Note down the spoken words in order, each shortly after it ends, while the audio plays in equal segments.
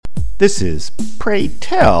This is Pray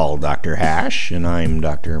Tell Dr. Hash, and I'm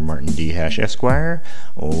Dr. Martin D. Hash, Esquire,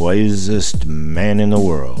 wisest man in the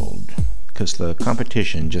world. 'Cause the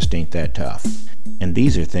competition just ain't that tough. And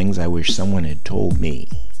these are things I wish someone had told me.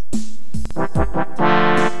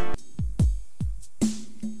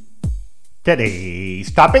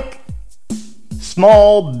 Today's topic: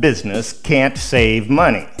 small business can't save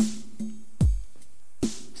money.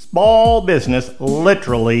 Small business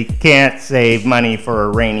literally can't save money for a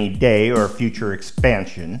rainy day or future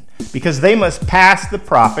expansion because they must pass the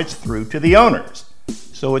profits through to the owners.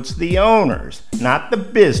 So it's the owners, not the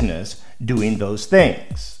business, doing those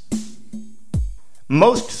things.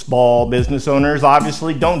 Most small business owners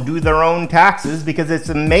obviously don't do their own taxes because it's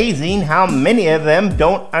amazing how many of them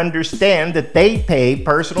don't understand that they pay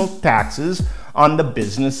personal taxes on the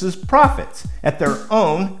business's profits at their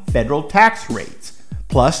own federal tax rates,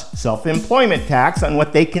 plus self-employment tax on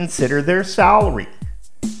what they consider their salary.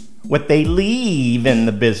 What they leave in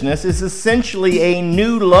the business is essentially a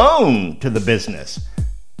new loan to the business.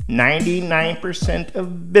 99%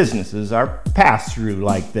 of businesses are pass-through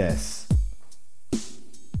like this.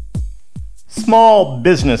 Small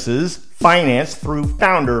businesses finance through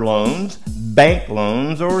founder loans, bank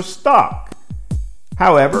loans, or stock.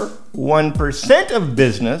 However, 1% of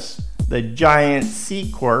business, the giant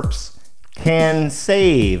C Corps, can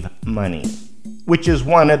save money, which is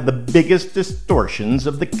one of the biggest distortions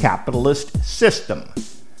of the capitalist system.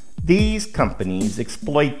 These companies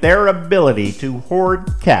exploit their ability to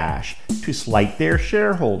hoard cash to slight their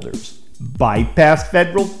shareholders, bypass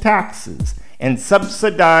federal taxes, and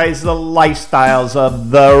subsidize the lifestyles of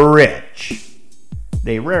the rich.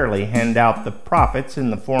 They rarely hand out the profits in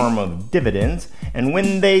the form of dividends, and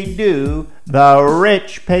when they do, the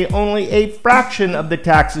rich pay only a fraction of the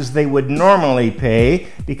taxes they would normally pay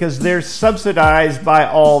because they're subsidized by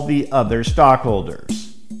all the other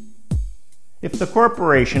stockholders. If the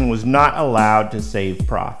corporation was not allowed to save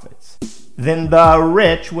profits, then the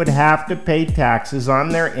rich would have to pay taxes on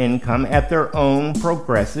their income at their own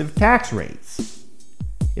progressive tax rates.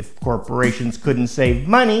 If corporations couldn't save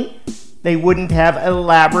money, they wouldn't have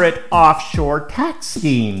elaborate offshore tax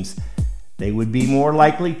schemes. They would be more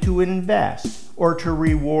likely to invest or to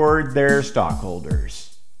reward their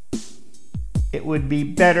stockholders. It would be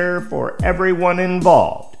better for everyone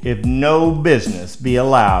involved if no business be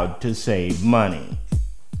allowed to save money.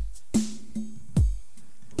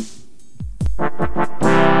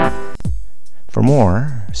 For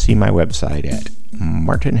more, see my website at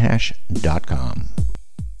martinhash.com.